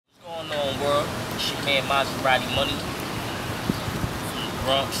It's your man Maserati Money from the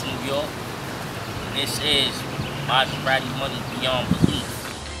Bronx, New York. And this is Maserati Money Beyond Belief.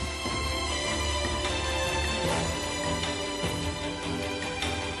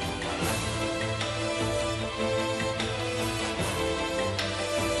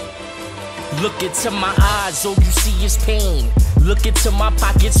 Look into my eyes, all you see is pain. Look into my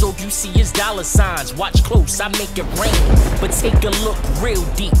pockets, all you see is dollar signs. Watch close, I make it rain. But take a look real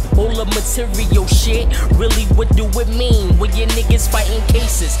deep. All the material shit, really what do it mean? When your niggas fighting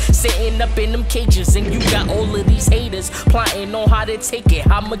cases, sitting up in them cages, and you got all of these haters plotting on how to take it.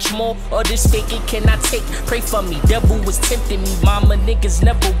 How much more of this faking can I take? Pray for me, devil was tempting me. Mama, niggas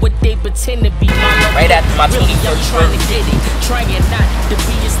never what they pretend to be. Mama, right after my 21st trying to get it, trying not to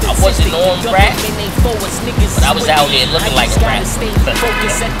be a statistic. I wasn't on rap, but I was out here looking like a rap.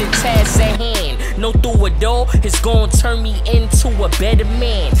 Focus at the task at hand. No through it all, it's gonna turn me into a better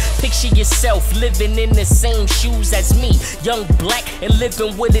man. Picture yourself living in the same shoes as me, young, black, and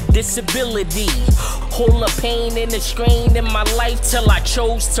living with a disability. Whole of pain and the strain in my life till I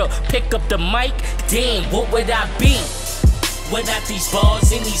chose to pick up the mic. Damn, what would I be without these bars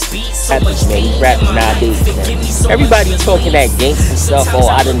and these beats? So much pain rap nowadays, man. Everybody talking that gangster stuff. Oh,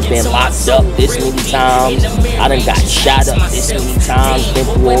 I done been locked up this many times. I done got shot up this many times. Been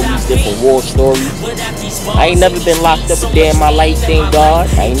through all these different war stories. I ain't never been locked up a day in my life, thank God.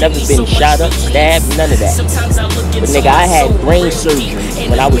 I ain't never been shot up, stabbed, none of that. But nigga, I had brain surgery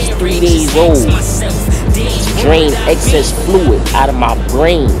when I was 3 days old to drain excess fluid out of my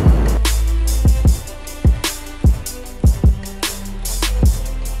brain.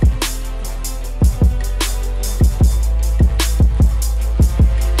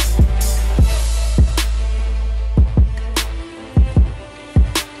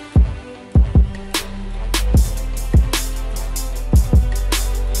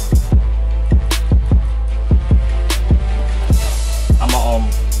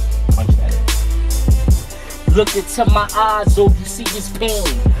 Look into my eyes, all you see is pain.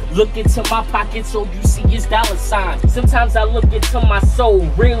 Look into my pockets, all you see is dollar signs. Sometimes I look into my soul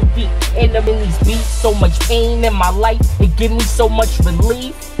real deep, and I'm in these beats. So much pain in my life, it give me so much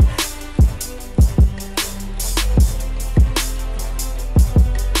relief.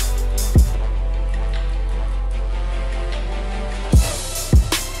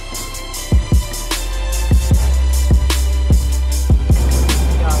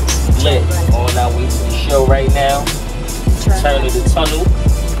 Lit on our way to the show right now. Turn of the Tunnel.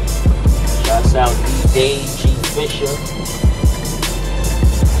 Shouts out D-Day, G Fisher.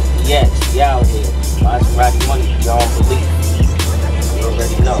 Yes, we out here. Maserati Money, Beyond Belief. You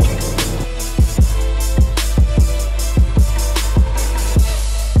already know.